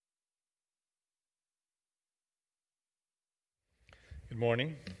Good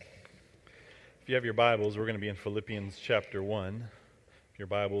morning. If you have your Bibles, we're going to be in Philippians chapter 1. If your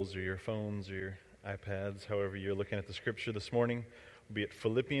Bibles or your phones or your iPads, however you're looking at the scripture this morning, we'll be at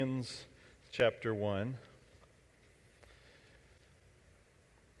Philippians chapter 1.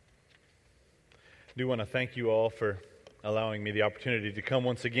 I do want to thank you all for allowing me the opportunity to come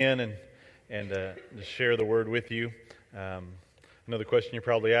once again and to share the word with you. Another question you're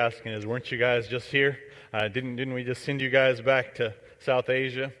probably asking is, weren't you guys just here? Didn't we just send you guys back to South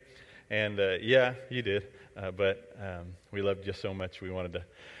Asia? And yeah, you did. But we loved you so much, we wanted to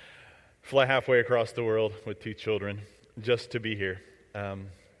fly halfway across the world with two children just to be here.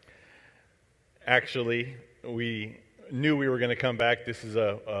 Actually, we knew we were going to come back. This is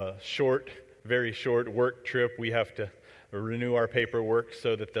a short, very short work trip. We have to renew our paperwork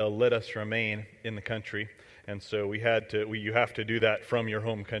so that they'll let us remain in the country. And so you have to do that from your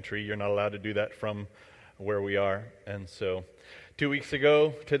home country. You're not allowed to do that from where we are. And so 2 weeks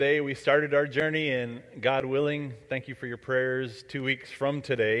ago today, we started our journey, and God willing, thank you for your prayers. 2 weeks from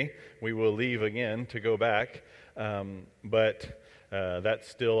today, we will leave again to go back. But that's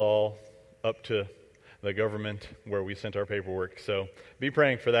still all up to the government where we sent our paperwork. So be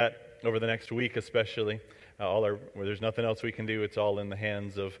praying for that over the next week especially. Where there's nothing else we can do, it's all in the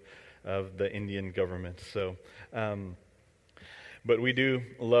hands of the Indian government. So, but we do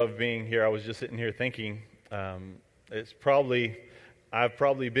love being here. I was just sitting here thinking, I've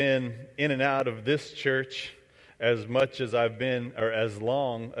probably been in and out of this church as much as I've been, or as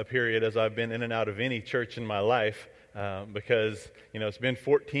long a period as I've been in and out of any church in my life, because, it's been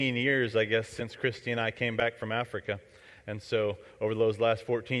 14 years, I guess, since Christy and I came back from Africa. And so over those last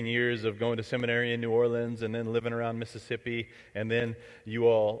 14 years of going to seminary in New Orleans and then living around Mississippi, and then you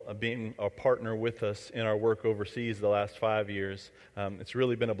all being a partner with us in our work overseas the last 5 years, it's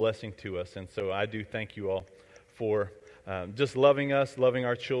really been a blessing to us. And so I do thank you all for just loving us, loving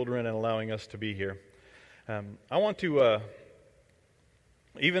our children, and allowing us to be here. I want to,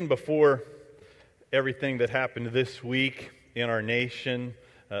 even before everything that happened this week in our nation,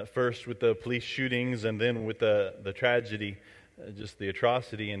 first with the police shootings and then with the tragedy, just the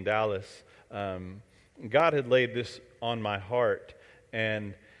atrocity in Dallas, God had laid this on my heart,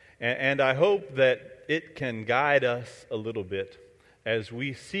 and I hope that it can guide us a little bit as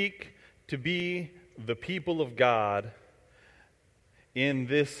we seek to be the people of God in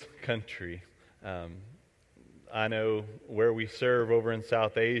this country. I know where we serve over in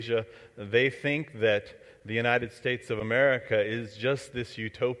South Asia, they think that the United States of America is just this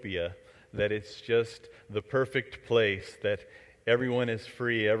utopia, that it's just the perfect place, that everyone is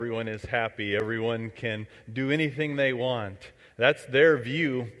free, everyone is happy, everyone can do anything they want. That's their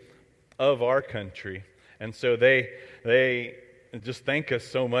view of our country. And so they just thank us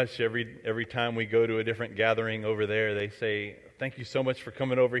so much every time we go to a different gathering over there. They say, thank you so much for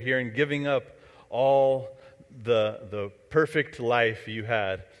coming over here and giving up all the perfect life you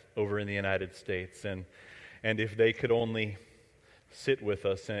had over in the United States. And if they could only sit with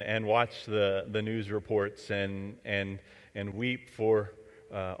us and watch the news reports and weep for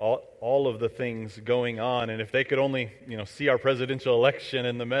all of the things going on, and if they could only see our presidential election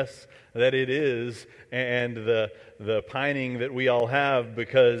and the mess that it is, and the pining that we all have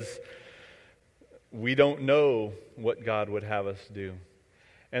because we don't know what God would have us do.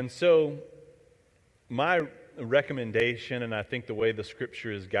 And so my recommendation, and I think the way the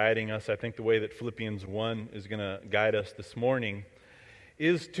Scripture is guiding us, I think the way that Philippians 1 is going to guide us this morning,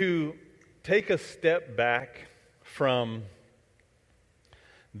 is to take a step back from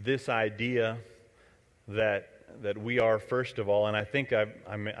this idea that we are, first of all, and I think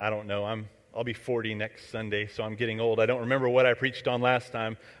I don't know, I'll be 40 next Sunday, so I'm getting old. I don't remember what I preached on last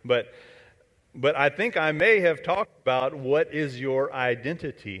time, but I think I may have talked about what is your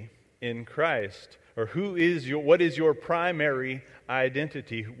identity in Christ. Or what is your primary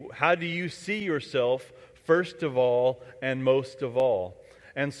identity? How do you see yourself first of all and most of all?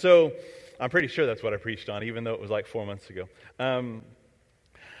 And so, I'm pretty sure that's what I preached on, even though it was like 4 months ago.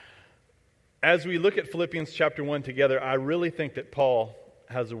 As we look at Philippians chapter 1 together, I really think that Paul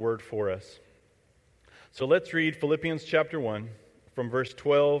has a word for us. So let's read Philippians chapter 1 from verse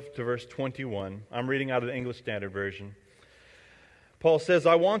 12 to verse 21. I'm reading out of the English Standard Version. Paul says,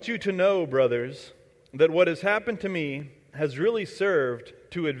 I want you to know, brothers, that what has happened to me has really served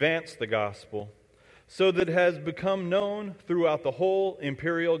to advance the gospel, so that it has become known throughout the whole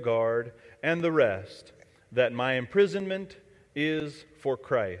imperial guard and the rest that my imprisonment is for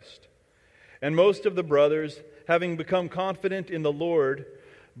Christ. And most of the brothers, having become confident in the Lord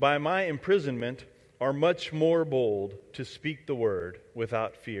by my imprisonment, are much more bold to speak the word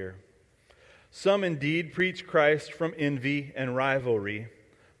without fear. Some indeed preach Christ from envy and rivalry,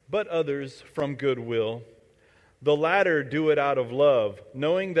 but others from goodwill. The latter do it out of love,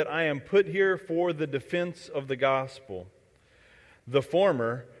 knowing that I am put here for the defense of the gospel. The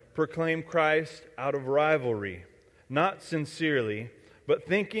former proclaim Christ out of rivalry, not sincerely, but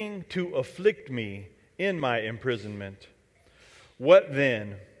thinking to afflict me in my imprisonment. What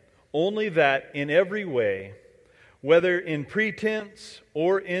then? Only that in every way, whether in pretense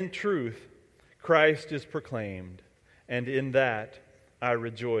or in truth, Christ is proclaimed, and in that I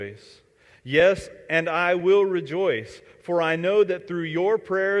rejoice. Yes, and I will rejoice, for I know that through your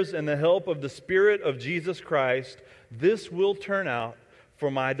prayers and the help of the Spirit of Jesus Christ, this will turn out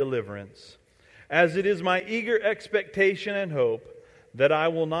for my deliverance. As it is my eager expectation and hope that I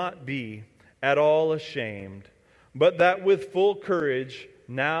will not be at all ashamed, but that with full courage,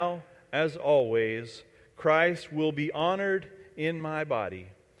 now as always, Christ will be honored in my body,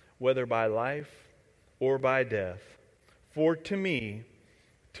 whether by life or by death. For to me,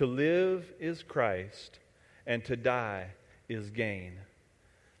 to live is Christ, and to die is gain.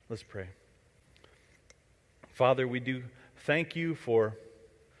 Let's pray. Father, we do thank you for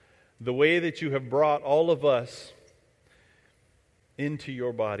the way that you have brought all of us into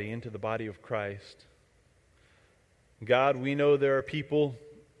your body, into the body of Christ. God, we know there are people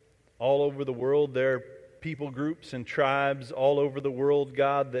all over the world, there are people groups and tribes all over the world,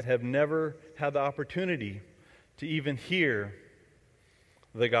 God, that have never had the opportunity to even hear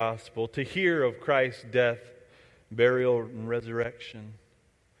the gospel, to hear of Christ's death, burial, and resurrection.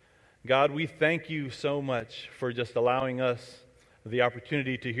 God, we thank you so much for just allowing us the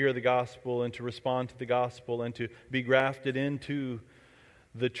opportunity to hear the gospel and to respond to the gospel and to be grafted into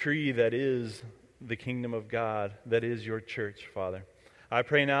the tree that is the kingdom of God, that is your church, Father. I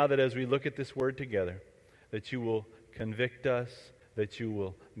pray now that as we look at this word together, that you will convict us, that you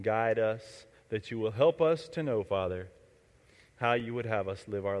will guide us, that you will help us to know, Father, how you would have us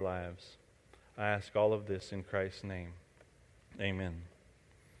live our lives. I ask all of this in Christ's name. Amen.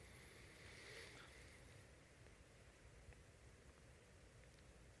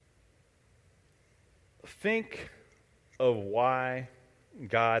 Think of why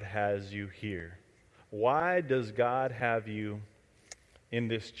God has you here. Why does God have you in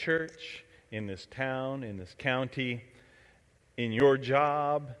this church, in this town, in this county, in your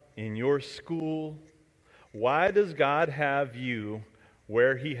job, in your school? Why does God have you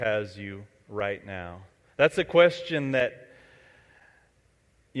where He has you right now? That's a question that,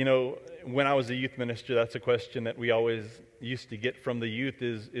 when I was a youth minister, that's a question that we always used to get from the youth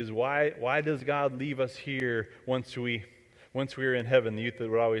is why does God leave us here once we're in heaven? The youth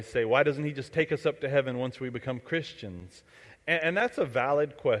would always say, why doesn't He just take us up to heaven once we become Christians? And that's a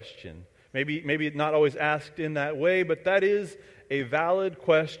valid question. Maybe not always asked in that way, but that is a valid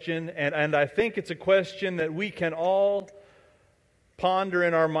question, and I think it's a question that we can all ponder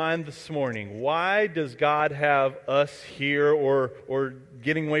in our mind this morning. Why does God have us here, or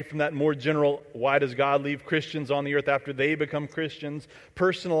getting away from that more general, why does God leave Christians on the earth after they become Christians?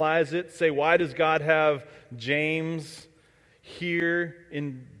 Personalize it. Say, why does God have James here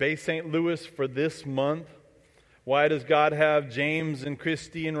in Bay St. Louis for this month? Why does God have James and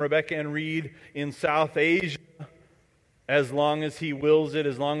Christy and Rebecca and Reed in South Asia as long as He wills it,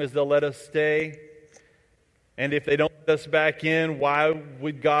 as long as they'll let us stay? And if they don't let us back in, why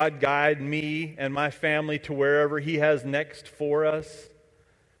would God guide me and my family to wherever He has next for us?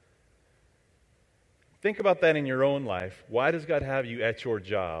 Think about that in your own life. Why does God have you at your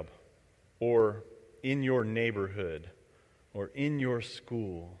job, or in your neighborhood, or in your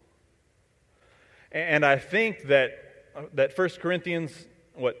school? And I think that 1 Corinthians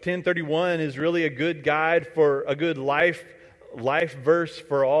 10:31 is really a good guide for a good life verse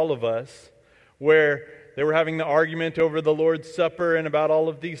for all of us, where they were having the argument over the Lord's Supper and about all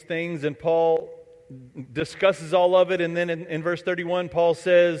of these things, and Paul discusses all of it, and then in verse 31, Paul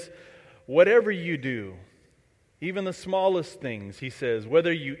says, whatever you do, even the smallest things, he says,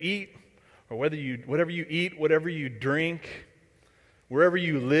 whether you eat or whatever you eat, whatever you drink, wherever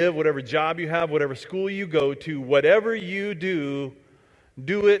you live, whatever job you have, whatever school you go to, whatever you do,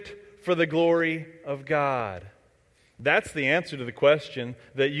 do it for the glory of God. That's the answer to the question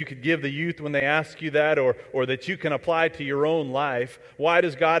that you could give the youth when they ask you that, or that you can apply to your own life. Why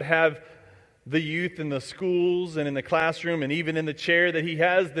does God have the youth in the schools and in the classroom and even in the chair that He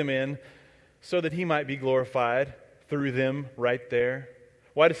has them in, so that He might be glorified through them right there?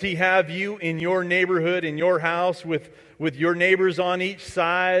 Why does He have you in your neighborhood, in your house, with your neighbors on each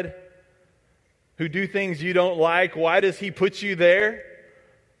side who do things you don't like? Why does He put you there?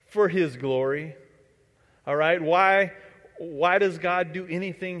 For His glory. All right? Why why does God do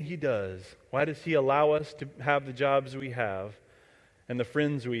anything He does? Why does He allow us to have the jobs we have and the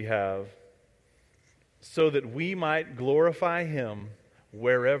friends we have? So that we might glorify Him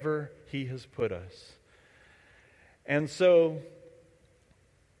wherever He has put us. And so,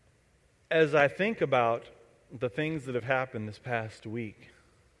 as I think about the things that have happened this past week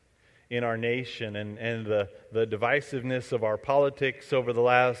in our nation and the divisiveness of our politics over the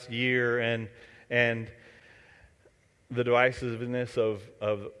last year and the divisiveness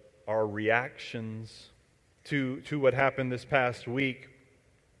of our reactions to what happened this past week,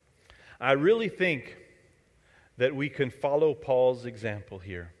 I really think that we can follow Paul's example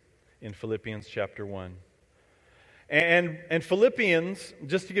here in Philippians chapter 1. And Philippians,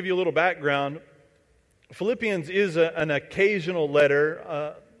 just to give you a little background, Philippians is an occasional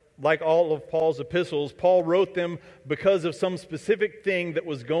letter. Like all of Paul's epistles, Paul wrote them because of some specific thing that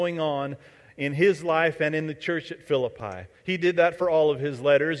was going on in his life and in the church at Philippi. He did that for all of his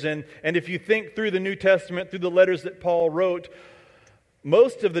letters. And if you think through the New Testament, through the letters that Paul wrote,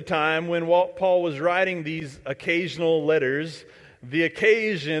 most of the time when Paul was writing these occasional letters, the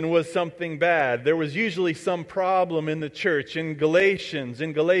occasion was something bad. There was usually some problem in the church. In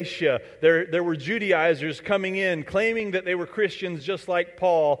Galatia, there were Judaizers coming in, claiming that they were Christians just like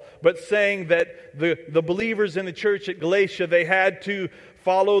Paul, but saying that the believers in the church at Galatia, they had to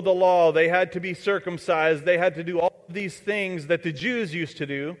follow the law, they had to be circumcised, they had to do all of these things that the Jews used to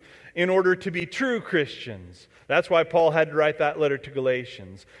do in order to be true Christians. That's why Paul had to write that letter to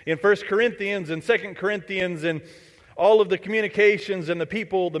Galatians. In 1 Corinthians and 2 Corinthians and all of the communications and the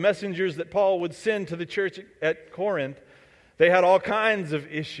people, the messengers that Paul would send to the church at Corinth, they had all kinds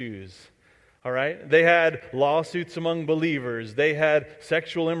of issues. All right? They had lawsuits among believers. They had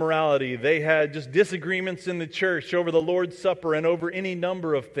sexual immorality. They had just disagreements in the church over the Lord's Supper and over any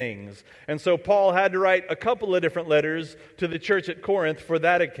number of things. And so Paul had to write a couple of different letters to the church at Corinth for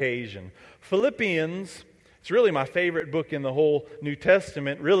that occasion. Philippians, it's really my favorite book in the whole New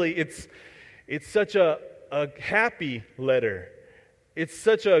Testament. Really, it's such a happy letter. It's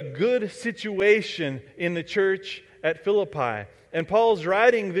such a good situation in the church at Philippi. And Paul's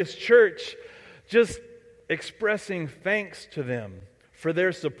writing this church just expressing thanks to them for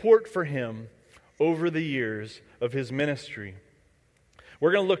their support for him over the years of his ministry.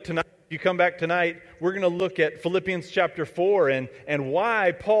 We're going to look tonight. You come back tonight, we're going to look at Philippians chapter 4 and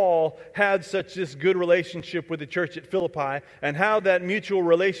why Paul had such this good relationship with the church at Philippi and how that mutual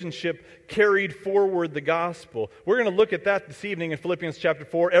relationship carried forward the gospel. We're going to look at that this evening in Philippians chapter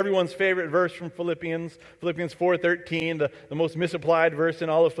 4. Everyone's favorite verse from Philippians 4:13, the most misapplied verse in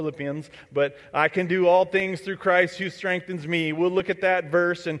all of Philippians. But I can do all things through Christ who strengthens me. We'll look at that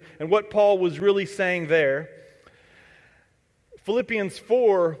verse and what Paul was really saying there. Philippians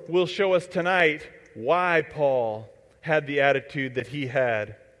 4 will show us tonight why Paul had the attitude that he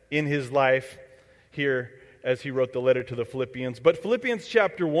had in his life here as he wrote the letter to the Philippians. But Philippians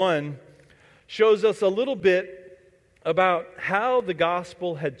chapter 1 shows us a little bit about how the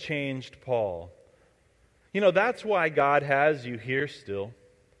gospel had changed Paul. You know, that's why God has you here still.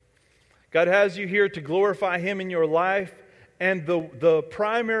 God has you here to glorify Him in your life, and the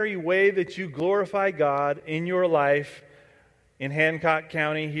primary way that you glorify God in your life in Hancock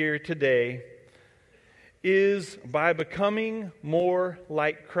County here today is by becoming more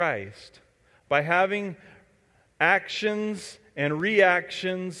like Christ, by having actions and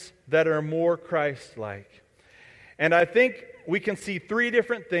reactions that are more Christ-like. And I think we can see three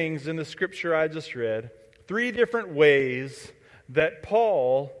different things in the scripture I just read, three different ways that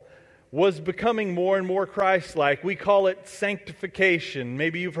Paul was becoming more and more Christ-like. We call it sanctification.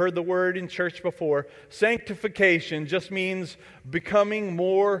 Maybe you've heard the word in church before. Sanctification just means becoming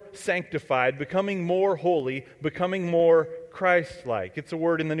more sanctified, becoming more holy, becoming more Christ-like. It's a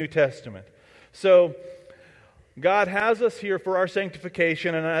word in the New Testament. So, God has us here for our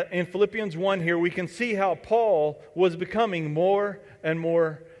sanctification, and in Philippians 1 here, we can see how Paul was becoming more and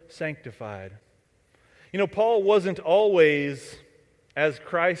more sanctified. You know, Paul wasn't always as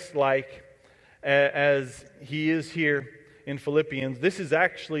Christ-like as he is here in Philippians. This is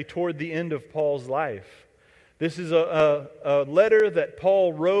actually toward the end of Paul's life. This is a letter that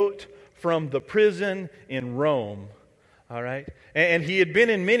Paul wrote from the prison in Rome. All right? And he had been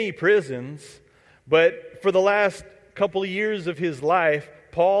in many prisons, but for the last couple of years of his life,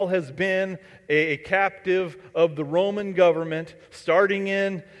 Paul has been a captive of the Roman government, starting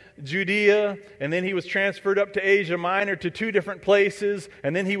in Judea, and then he was transferred up to Asia Minor to two different places,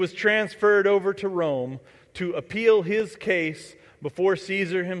 and then he was transferred over to Rome to appeal his case before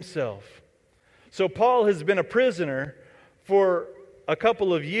Caesar himself. So Paul has been a prisoner for a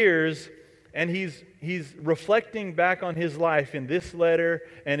couple of years, and he's reflecting back on his life in this letter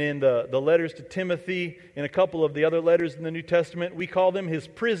and in the letters to Timothy, in a couple of the other letters in the New Testament. We call them his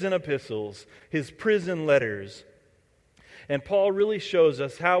prison epistles, his prison letters. And Paul really shows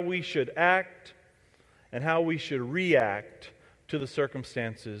us how we should act and how we should react to the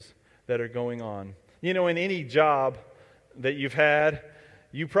circumstances that are going on. You know, in any job that you've had,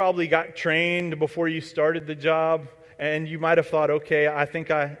 you probably got trained before you started the job, and you might have thought, okay, I think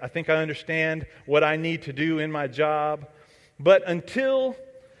I understand what I need to do in my job. But until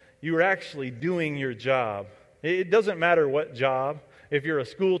you're actually doing your job, it doesn't matter what job. If you're a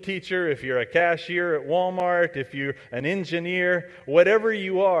school teacher, if you're a cashier at Walmart, if you're an engineer, whatever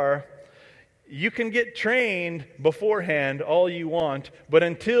you are, you can get trained beforehand all you want, but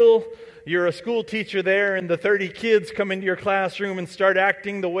until you're a school teacher there and the 30 kids come into your classroom and start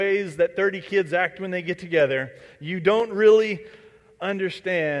acting the ways that 30 kids act when they get together, you don't really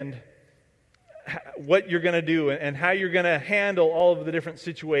understand what you're going to do and how you're going to handle all of the different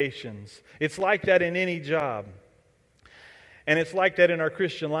situations. It's like that in any job. And it's like that in our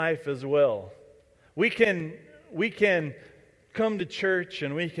Christian life as well. We can come to church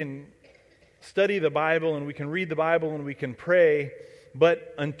and we can study the Bible and we can read the Bible and we can pray,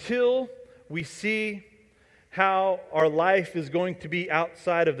 but until we see how our life is going to be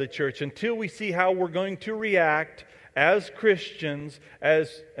outside of the church, until we see how we're going to react as Christians,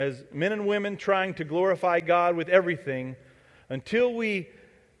 as men and women trying to glorify God with everything, until we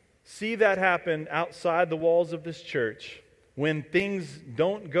see that happen outside the walls of this church, when things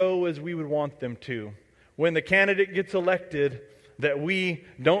don't go as we would want them to, when the candidate gets elected that we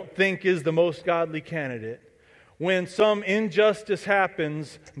don't think is the most godly candidate, when some injustice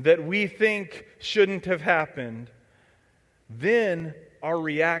happens that we think shouldn't have happened, then our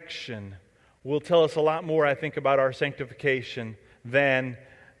reaction will tell us a lot more, I think, about our sanctification than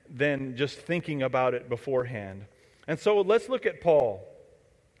just thinking about it beforehand. And so let's look at Paul.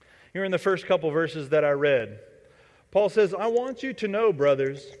 Here in the first couple verses that I read, Paul says, I want you to know,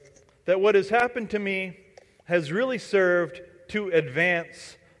 brothers, that what has happened to me has really served to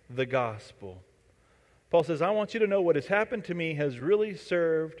advance the gospel. Paul says, I want you to know what has happened to me has really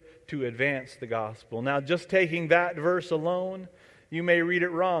served to advance the gospel. Now, just taking that verse alone, you may read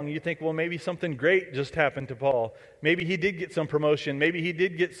it wrong. You think, well, maybe something great just happened to Paul. Maybe he did get some promotion. Maybe he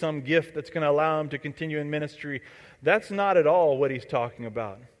did get some gift that's going to allow him to continue in ministry. That's not at all what he's talking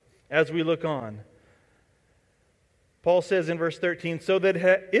about. As we look on, Paul says in verse 13, so that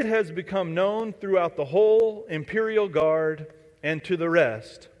it has become known throughout the whole imperial guard and to the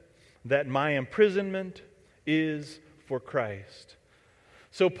rest that my imprisonment is for Christ.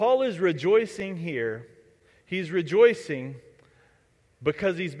 So Paul is rejoicing here. He's rejoicing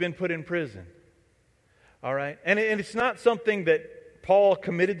because he's been put in prison. All right? And it's not something that Paul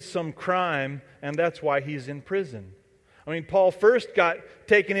committed some crime and that's why he's in prison. I mean, Paul first got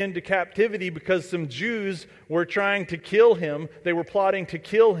taken into captivity because some Jews were trying to kill him. They were plotting to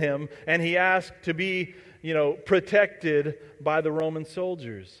kill him, and he asked to be, protected by the Roman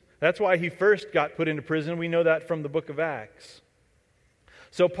soldiers. That's why he first got put into prison. We know that from the book of Acts.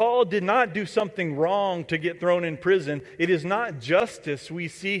 So Paul did not do something wrong to get thrown in prison. It is not justice we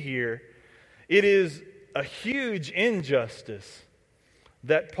see here. It is a huge injustice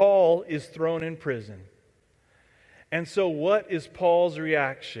that Paul is thrown in prison. And so what is Paul's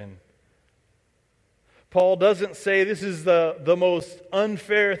reaction? Paul doesn't say, this is the most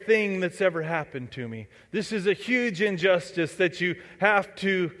unfair thing that's ever happened to me. This is a huge injustice that you have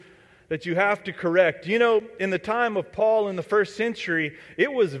to correct. You know, in the time of Paul in the first century,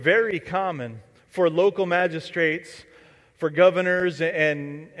 it was very common for local magistrates, for governors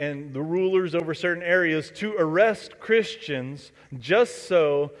and the rulers over certain areas to arrest Christians just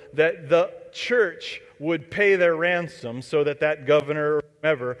so that the church would pay their ransom so that governor or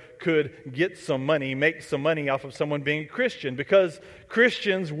whomever could get some money, make some money off of someone being a Christian. Because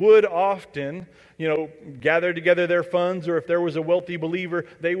Christians would often, gather together their funds, or if there was a wealthy believer,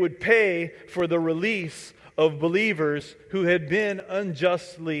 they would pay for the release of believers who had been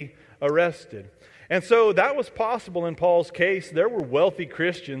unjustly arrested. And so that was possible in Paul's case. There were wealthy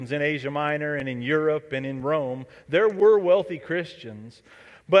Christians in Asia Minor and in Europe and in Rome. There were wealthy Christians.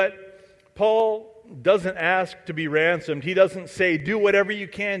 But Paul doesn't ask to be ransomed. He doesn't say, do whatever you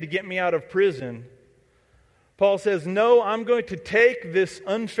can to get me out of prison. Paul says, no, I'm going to take this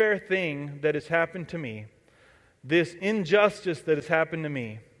unfair thing that has happened to me, this injustice that has happened to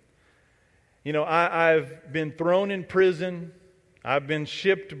me. I've been thrown in prison. I've been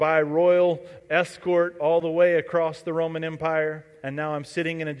shipped by royal escort all the way across the Roman Empire, and now I'm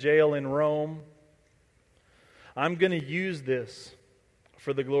sitting in a jail in Rome. I'm going to use this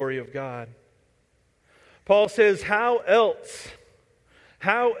for the glory of God. Paul says, how else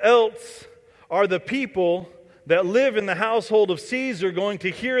are the people that live in the household of Caesar going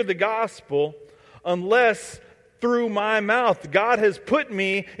to hear the gospel unless through my mouth? God has put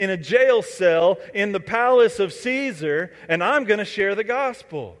me in a jail cell in the palace of Caesar, and I'm going to share the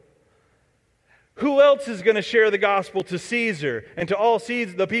gospel. Who else is going to share the gospel to Caesar and to all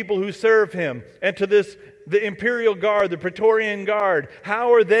Caesar, the people who serve him, and to the imperial guard, the Praetorian Guard?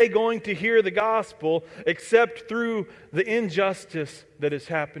 How are they going to hear the gospel except through the injustice that has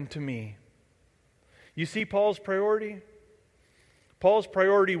happened to me? You see Paul's priority? Paul's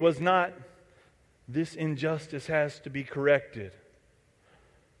priority was not, this injustice has to be corrected.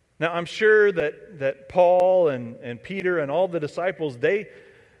 Now, I'm sure that Paul and Peter and all the disciples, they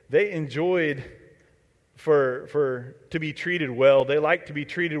enjoyed to be treated well. They liked to be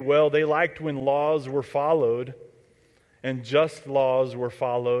treated well. They liked when laws were followed and just laws were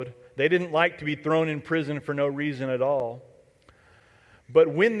followed. They didn't like to be thrown in prison for no reason at all. But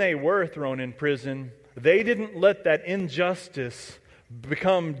when they were thrown in prison, they didn't let that injustice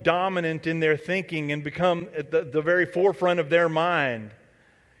become dominant in their thinking and become at the very forefront of their mind.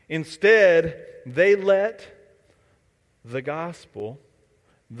 Instead, they let the gospel,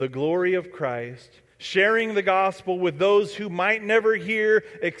 the glory of Christ, sharing the gospel with those who might never hear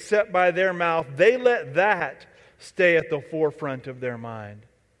except by their mouth, they let that stay at the forefront of their mind.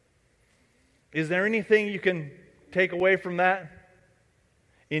 Is there anything you can take away from that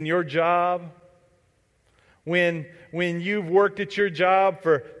in your job? When you've worked at your job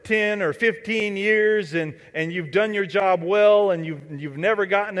for 10 or 15 years and you've done your job well and you've never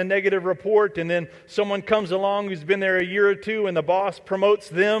gotten a negative report, and then someone comes along who's been there a year or two and the boss promotes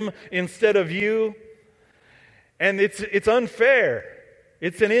them instead of you, and it's unfair.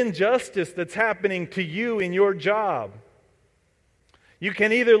 It's an injustice that's happening to you in your job. You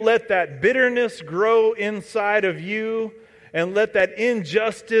can either let that bitterness grow inside of you and let that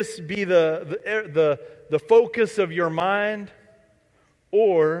injustice be the focus of your mind,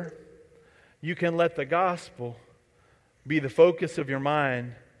 or you can let the gospel be the focus of your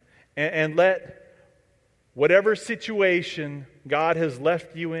mind and let whatever situation God has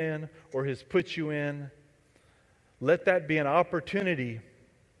left you in or has put you in, let that be an opportunity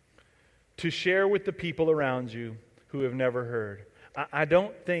to share with the people around you who have never heard. I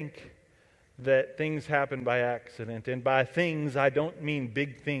don't think that things happen by accident. And by things, I don't mean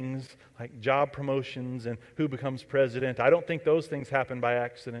big things like job promotions and who becomes president. I don't think those things happen by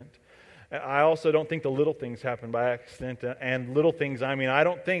accident. I also don't think the little things happen by accident. And little things, I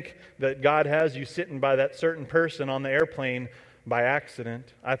don't think that God has you sitting by that certain person on the airplane by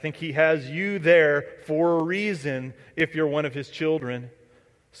accident. I think He has you there for a reason if you're one of His children,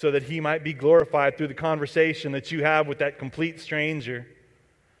 so that He might be glorified through the conversation that you have with that complete stranger.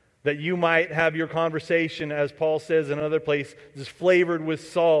 That you might have your conversation, as Paul says in another place, just flavored with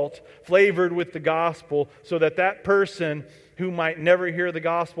salt, flavored with the gospel, so that that person who might never hear the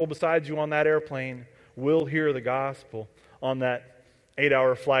gospel besides you on that airplane will hear the gospel on that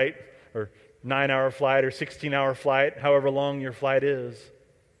 8-hour flight or 9-hour flight or 16-hour flight, however long your flight is.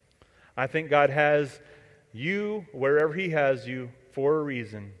 I think God has you wherever He has you for a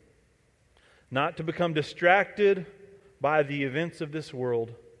reason. Not to become distracted by the events of this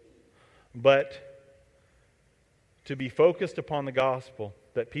world, but to be focused upon the gospel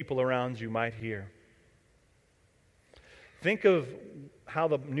that people around you might hear. Think of how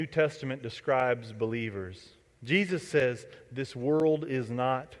the New Testament describes believers. Jesus says, this world is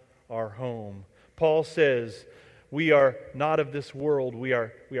not our home. Paul says, we are not of this world. We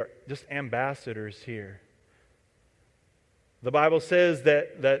are just ambassadors here. The Bible says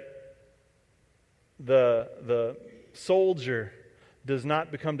that the soldier does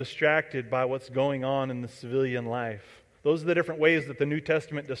not become distracted by what's going on in the civilian life. Those are the different ways that the New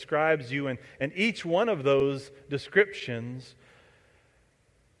Testament describes you, and each one of those descriptions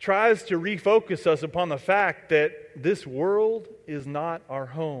tries to refocus us upon the fact that this world is not our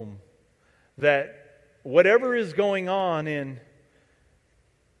home. That whatever is going on in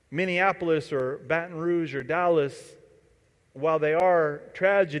Minneapolis or Baton Rouge or Dallas, while they are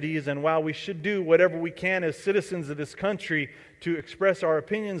tragedies and while we should do whatever we can as citizens of this country to express our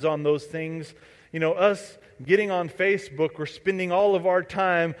opinions on those things, us getting on Facebook or spending all of our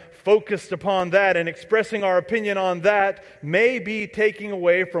time focused upon that and expressing our opinion on that may be taking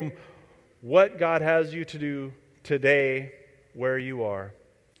away from what God has you to do today where you are.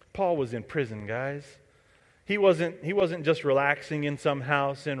 Paul was in prison, guys. He wasn't just relaxing in some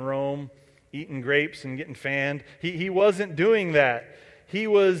house in Rome, eating grapes and getting fanned. He wasn't doing that. He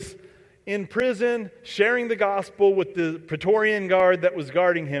was in prison, sharing the gospel with the Praetorian Guard that was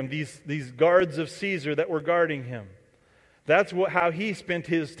guarding him, these guards of Caesar that were guarding him. That's how he spent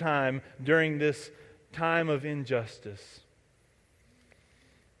his time during this time of injustice.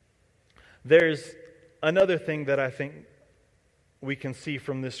 There's another thing that I think we can see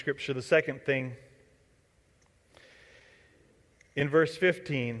from this scripture. The second thing, in verse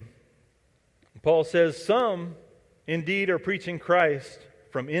 15, Paul says, "Some indeed are preaching Christ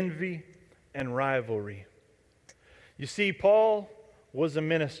from envy and rivalry." You see, Paul was a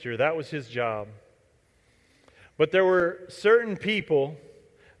minister. That was his job. But there were certain people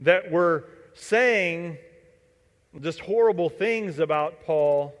that were saying just horrible things about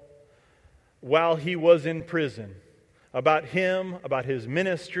Paul while he was in prison. About him, about his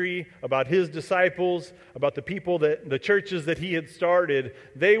ministry, about his disciples, about the people the churches that he had started.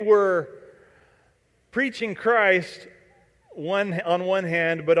 They were preaching Christ on one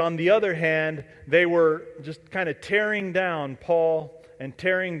hand, but on the other hand, they were just kind of tearing down Paul and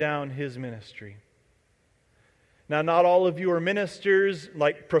tearing down his ministry. Now, not all of you are ministers,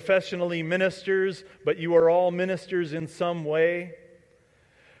 like professionally ministers, but you are all ministers in some way.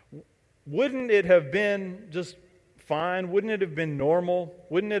 Wouldn't it have been just fine? Wouldn't it have been normal?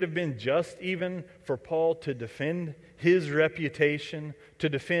 Wouldn't it have been just even for Paul to defend his reputation, to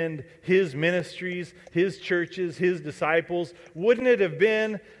defend his ministries, his churches, his disciples? Wouldn't it have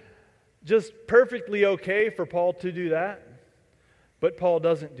been just perfectly okay for Paul to do that? But Paul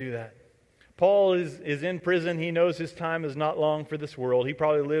doesn't do that. Paul is in prison. He knows his time is not long for this world. He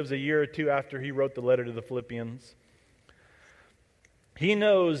probably lives a year or two after he wrote the letter to the Philippians. He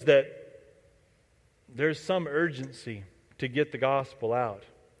knows that there's some urgency to get the gospel out.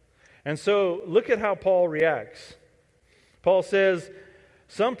 And so look at how Paul reacts. Paul says,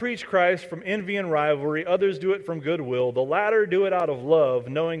 "Some preach Christ from envy and rivalry, others do it from goodwill. The latter do it out of love,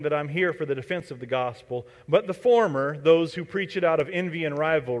 knowing that I'm here for the defense of the gospel. But the former, those who preach it out of envy and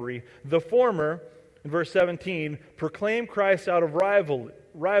rivalry, the former," in verse 17, "proclaim Christ out of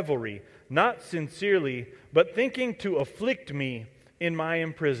rivalry, not sincerely, but thinking to afflict me in my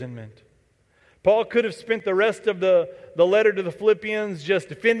imprisonment." Paul could have spent the rest of the letter to the Philippians just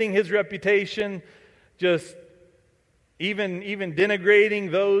defending his reputation, just even denigrating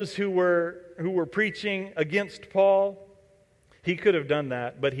those who were preaching against Paul. He could have done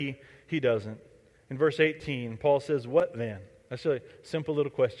that, but he doesn't. In verse 18, Paul says, "What then?" That's a simple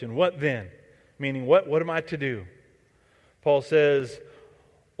little question. What then? Meaning, what am I to do? Paul says,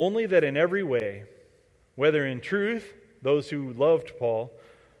 "Only that in every way, whether in truth," those who loved Paul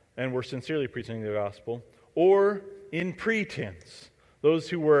and were sincerely preaching the gospel, "or in pretense," those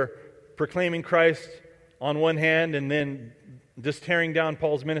who were proclaiming Christ on one hand and then just tearing down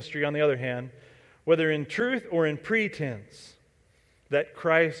Paul's ministry on the other hand, "whether in truth or in pretense, that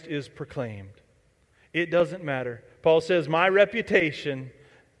Christ is proclaimed." It doesn't matter. Paul says, my reputation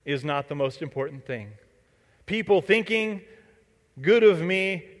is not the most important thing. People thinking good of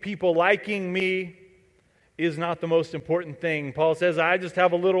me, people liking me, is not the most important thing. Paul says, I just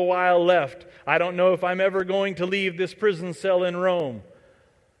have a little while left. I don't know if I'm ever going to leave this prison cell in Rome.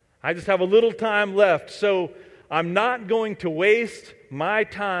 I just have a little time left, so I'm not going to waste my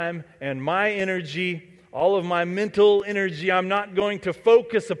time and my energy, all of my mental energy. I'm not going to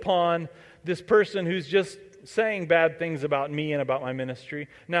focus upon this person who's just saying bad things about me and about my ministry.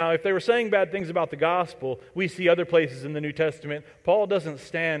 Now, if they were saying bad things about the gospel, we see other places in the New Testament. Paul doesn't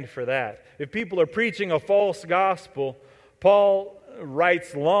stand for that. If people are preaching a false gospel, Paul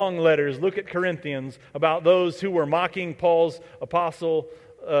writes long letters. Look at Corinthians about those who were mocking Paul's apostle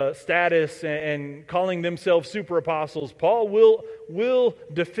status and calling themselves super apostles. Paul will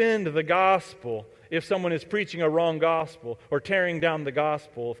defend the gospel if someone is preaching a wrong gospel or tearing down the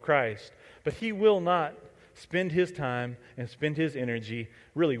gospel of Christ. But he will not spend his time and spend his energy,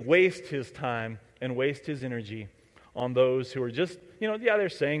 really waste his time and waste his energy on those who are just, they're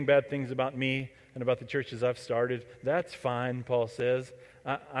saying bad things about me and about the churches I've started. That's fine, Paul says.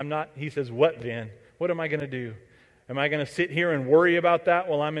 I'm not, he says, what then? What am I going to do? Am I going to sit here and worry about that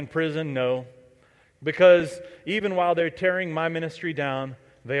while I'm in prison? No. Because even while they're tearing my ministry down,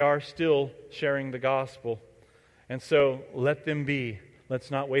 they are still sharing the gospel. And so let them be.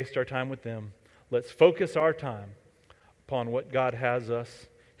 Let's not waste our time with them. Let's focus our time upon what God has us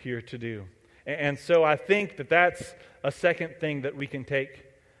here to do. And so I think that that's a second thing that we can take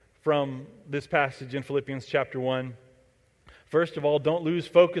from this passage in Philippians chapter 1. First of all, don't lose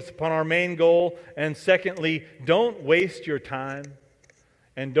focus upon our main goal. And secondly, don't waste your time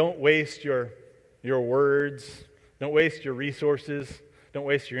and don't waste your words. Don't waste your resources. Don't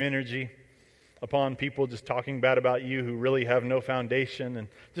waste your energy upon people just talking bad about you who really have no foundation. And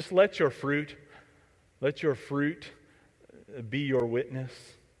just let your fruit be your witness.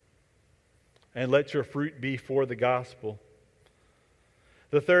 And let your fruit be for the gospel.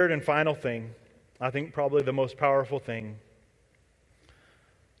 The third and final thing, I think probably the most powerful thing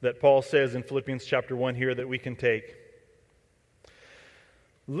that Paul says in Philippians chapter 1 here that we can take.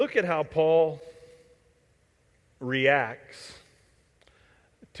 Look at how Paul reacts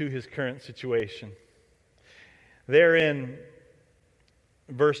to his current situation. There in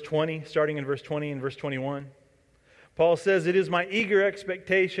verse 20, starting in verse 20 and verse 21, Paul says, "It is my eager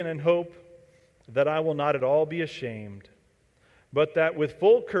expectation and hope that I will not at all be ashamed, but that with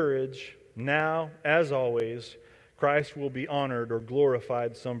full courage, now as always, Christ will be honored," or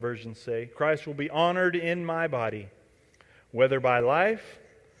glorified, some versions say. "Christ will be honored in my body, whether by life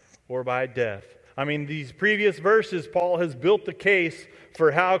or by death." I mean, these previous verses, Paul has built the case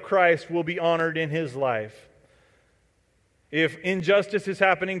for how Christ will be honored in his life. If injustice is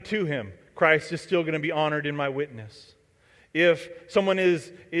happening to him, Christ is still going to be honored in my witness. If someone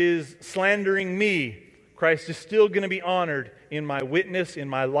is slandering me, Christ is still going to be honored in my witness, in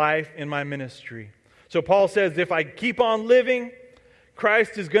my life, in my ministry. So Paul says, if I keep on living,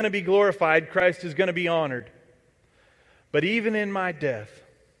 Christ is going to be glorified, Christ is going to be honored. But even in my death,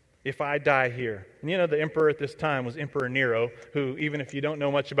 if I die here. And you know, the emperor at this time was Emperor Nero, who, even if you don't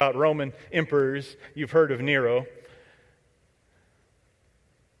know much about Roman emperors, you've heard of Nero,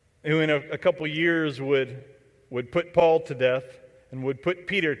 who in a couple years would put Paul to death and would put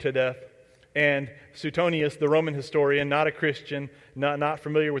Peter to death. And Suetonius, the Roman historian, not a Christian, not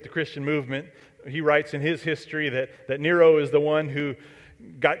familiar with the Christian movement, he writes in his history that Nero is the one who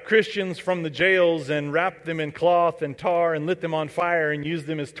got Christians from the jails and wrapped them in cloth and tar and lit them on fire and used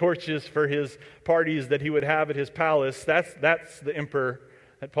them as torches for his parties that he would have at his palace. That's the emperor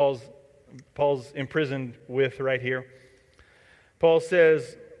that Paul's imprisoned with right here. Paul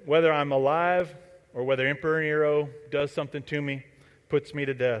says, whether I'm alive or whether Emperor Nero does something to me, puts me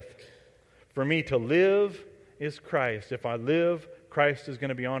to death. For me to live is Christ. If I live, Christ is going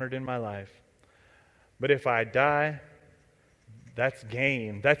to be honored in my life. But if I die, that's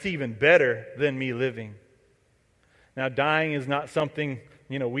gain. That's even better than me living. Now, dying is not something,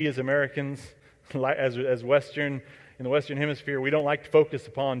 we as Americans, as Western, in the Western Hemisphere, we don't like to focus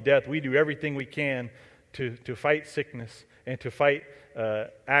upon death. We do everything we can to fight sickness and to fight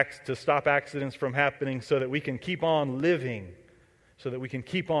to stop accidents from happening so that we can keep on living.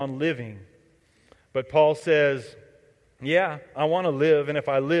 But Paul says, yeah, I want to live, and if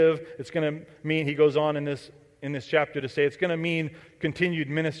I live, it's going to mean, he goes on in this chapter to say, it's going to mean continued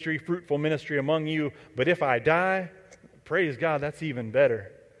ministry, fruitful ministry among you. But if I die, praise God, that's even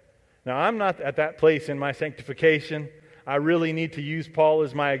better. Now, I'm not at that place in my sanctification. I really need to use Paul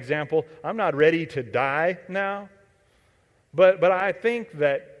as my example. I'm not ready to die now. But I think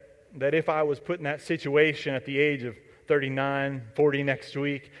that if I was put in that situation at the age of 39, 40 next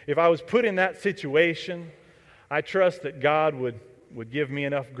week, if I was put in that situation, I trust that God would give me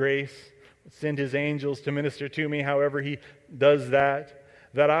enough grace, send His angels to minister to me however He does that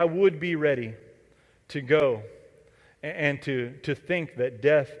I would be ready to go and to think that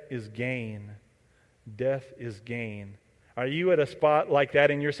death is gain. Death is gain. Are you at a spot like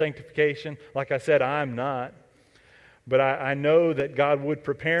that in your sanctification? Like I said, I'm not. But I know that God would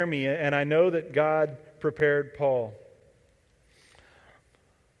prepare me, and I know that God prepared Paul.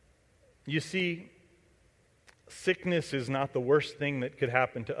 You see, sickness is not the worst thing that could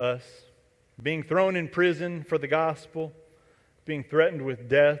happen to us. Being thrown in prison for the gospel, being threatened with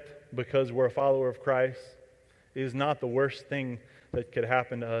death because we're a follower of Christ, is not the worst thing that could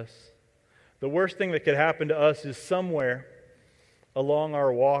happen to us. The worst thing that could happen to us is somewhere along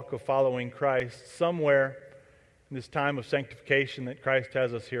our walk of following Christ, somewhere in this time of sanctification that Christ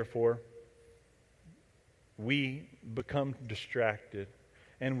has us here for, we become distracted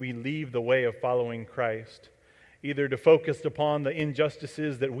and we leave the way of following Christ, either to focus upon the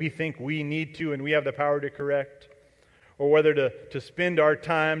injustices that we think we need to and we have the power to correct, or whether to spend our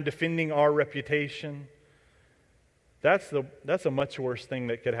time defending our reputation. That's a much worse thing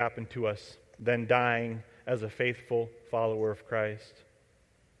that could happen to us than dying as a faithful follower of Christ.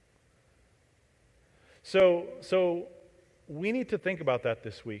 So we need to think about that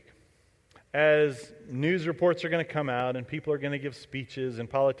this week. As news reports are going to come out and people are going to give speeches and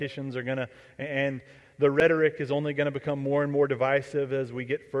politicians are going to, and the rhetoric is only going to become more and more divisive as we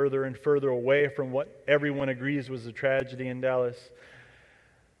get further and further away from what everyone agrees was a tragedy in Dallas.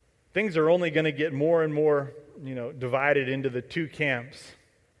 Things are only going to get more and more, divided into the two camps.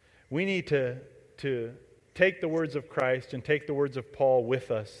 We need to take the words of Christ and take the words of Paul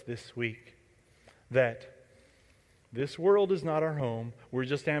with us this week. that this world is not our home. We're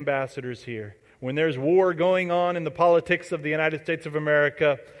just ambassadors here. When there's war going on in the politics of the United States of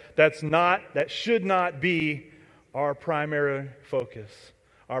America, that should not be our primary focus.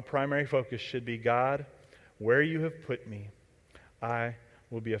 Our primary focus should be, God, where you have put me, I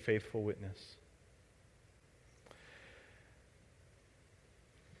will be a faithful witness.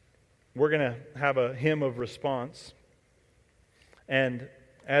 We're going to have a hymn of response. And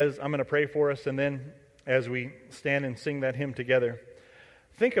as I'm going to pray for us, and then as we stand and sing that hymn together,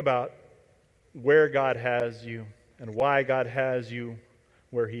 think about where God has you and why God has you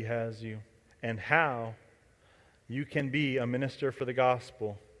where He has you, and how you can be a minister for the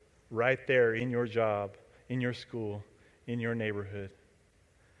gospel right there in your job, in your school, in your neighborhood.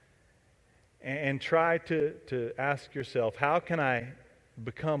 And try to ask yourself, how can I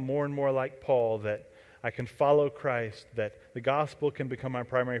become more and more like Paul, that I can follow Christ, that the gospel can become my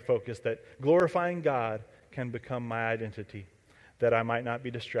primary focus, that glorifying God can become my identity, that I might not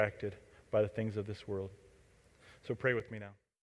be distracted by the things of this world. So pray with me now.